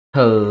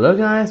Hello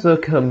guys,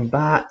 welcome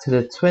back to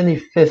the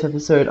 25th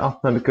episode of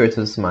my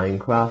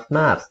Minecraft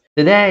Maps.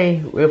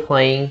 Today we're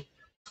playing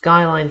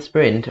Skyline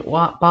Sprint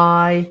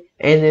by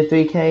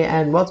Ender3k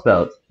and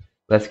WoutBelt.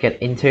 Let's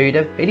get into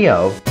the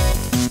video.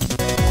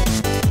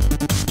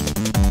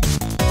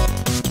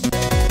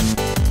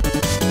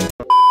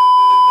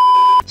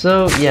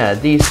 So yeah,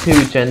 these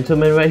two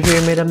gentlemen right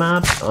here made a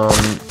map.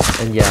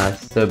 And yeah,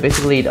 so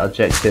basically the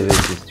objective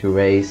is just to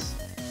race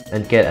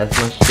and get as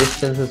much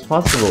distance as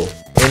possible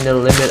in the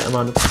limited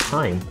amount of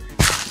time.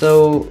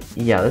 So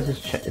yeah, let's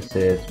just check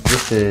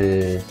this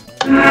is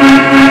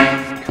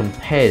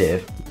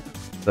competitive.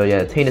 So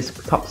yeah, attain this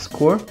top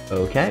score.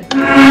 Okay.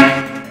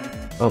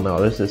 Oh no,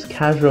 this is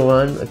casual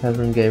one. A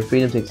casual game,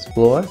 freedom to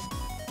explore.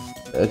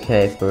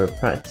 Okay, for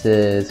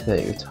practice,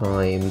 get your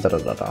time.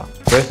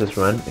 Versus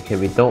run. Okay,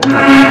 we don't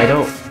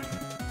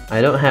have. I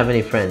don't have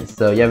any friends.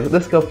 So yeah,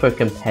 let's go for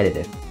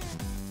competitive.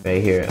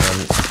 Right here.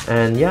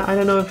 And yeah, I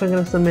don't know if I'm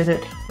gonna submit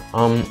it.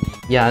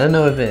 Yeah, I don't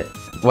know if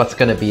what's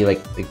gonna be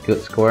like the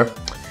good score.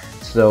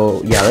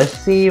 So yeah, let's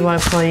see if I'm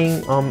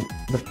playing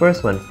the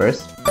first one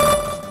first. 2, 1,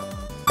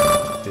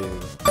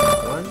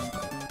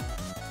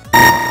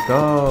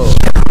 go! Oh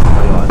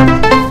my god.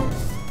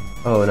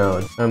 Oh no.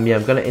 Yeah,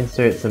 I'm gonna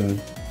insert some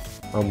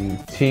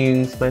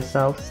tunes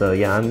myself. So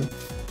yeah, I'm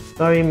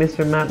sorry,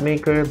 Mr. Map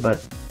Maker,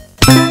 but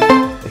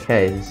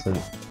okay, listen.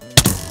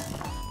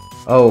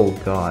 Oh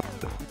god.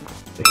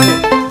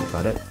 Okay,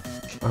 got it.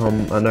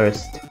 Another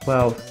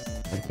 12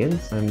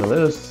 seconds. I'm a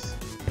little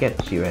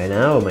sketchy right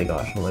now. Oh my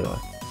gosh, oh my gosh.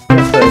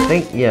 Yeah, so I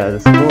think, yeah, the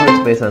score is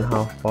based on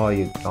how far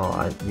you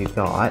got.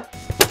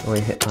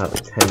 Only hit about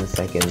 10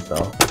 seconds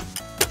though.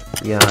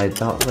 Yeah, I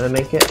doubt I'm gonna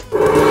make it. So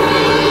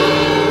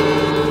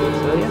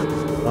yeah,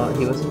 thought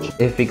he was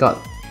if we got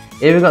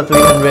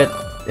 300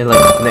 in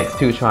like the next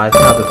 2 tries,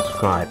 have to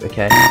subscribe,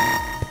 okay?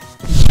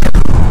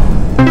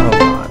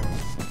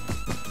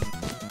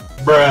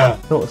 Bruh.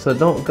 No, so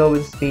don't go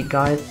with speed,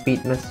 guys.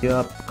 Speed mess you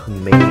up.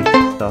 Amazing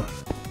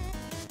stuff.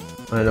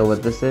 I don't know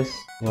what this is.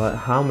 What?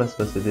 How am I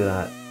supposed to do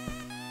that?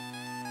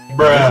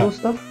 Bruh.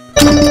 Stuff?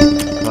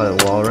 Oh,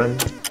 the wall run.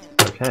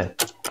 Okay.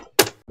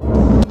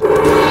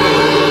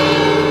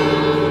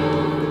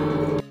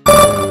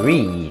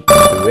 3,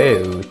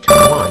 2,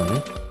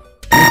 1.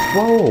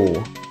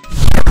 Whoa.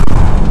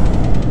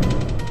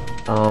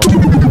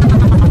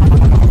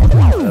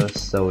 That was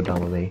so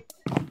dumb of me.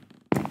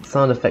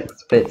 Sound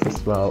effects fits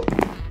as well.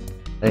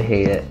 I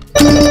hate it.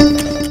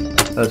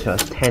 Oh,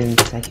 just 10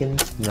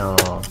 seconds? No.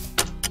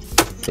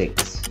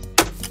 6.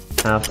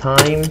 Half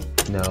time?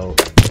 No.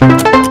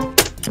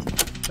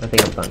 I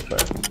think I'm done for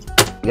it.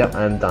 Yep,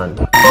 I'm done.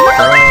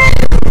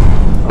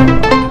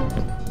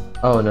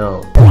 Oh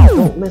no.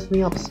 Don't mess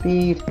me up,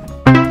 speed!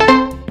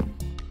 I'm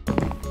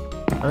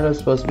not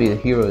supposed to be the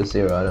hero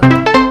 0, I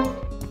don't know.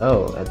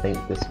 Oh, I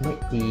think this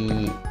might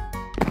be...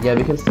 Yeah,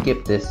 we can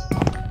skip this.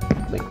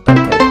 Like,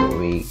 okay, so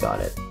we got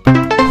it.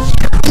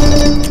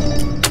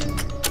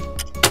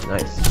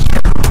 Nice.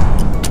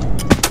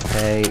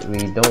 Okay, we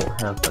don't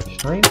have much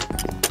time.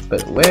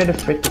 But where the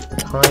frick is the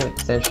time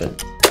extension?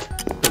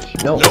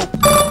 No.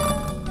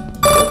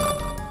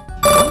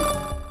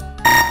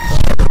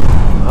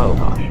 Oh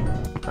gosh.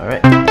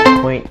 Alright,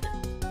 point.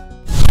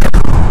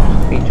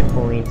 Feature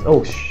points.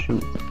 Oh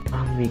shoot.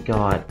 Oh my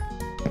god.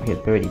 Okay,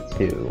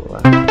 32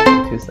 left.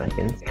 2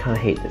 seconds. I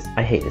hate this.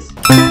 I hate this.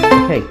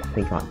 Okay,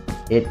 thank god.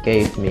 It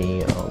gave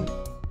me,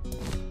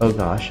 oh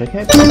gosh,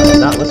 okay.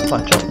 That was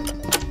quite jump.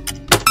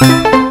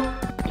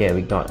 Okay,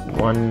 we got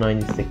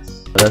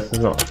 196. This is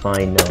not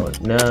fine, no, this,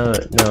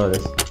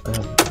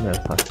 no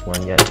plus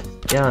 1 yet.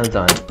 Yeah, I'm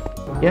done.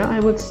 Yeah,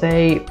 I would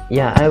say,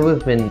 yeah, I would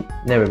have been,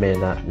 never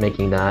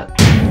making that.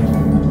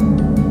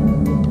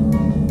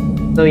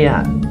 So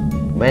yeah,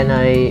 when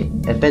I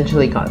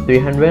eventually got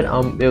 300,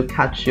 we'll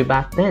catch you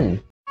back then.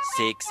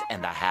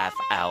 6.5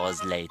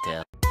 hours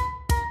later.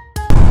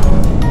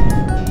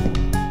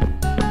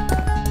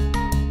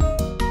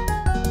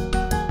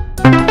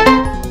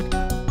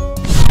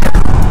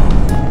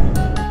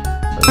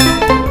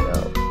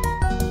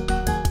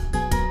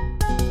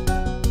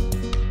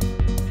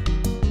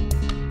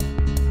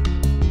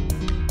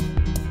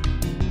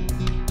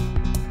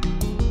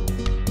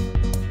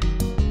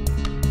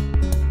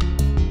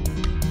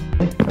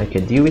 I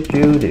can deal with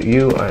you, that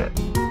you are...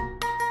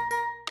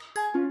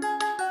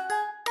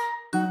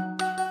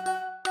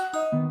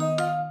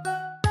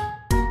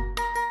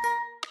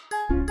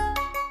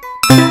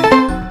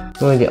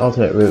 Going the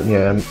alternate route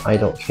here, I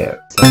don't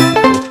care. So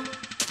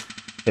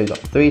we got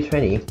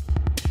 320.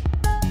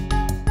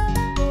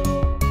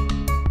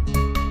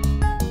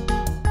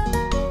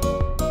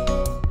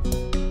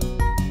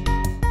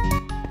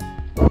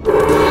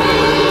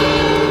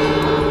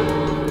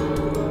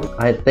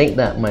 I think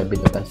that might be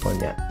the best one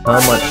yet. How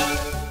much?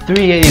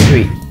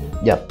 383.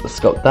 Yep, let's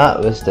go. That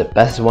was the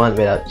best one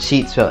without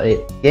cheats, without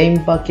it game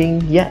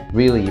bugging yet.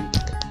 Really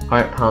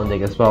heart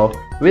pounding as well.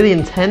 Really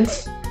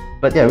intense,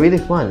 but yeah, really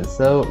fun.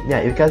 So yeah,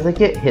 if you guys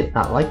like it, hit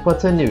that like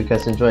button. If you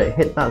guys enjoy it,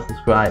 hit that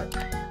subscribe.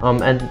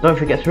 And don't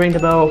forget to ring the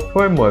bell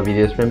for more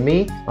videos from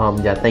me.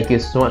 Yeah, thank you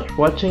so much for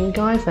watching,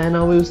 guys, and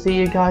I will see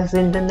you guys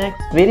in the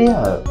next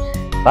video.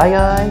 Bye,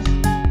 guys.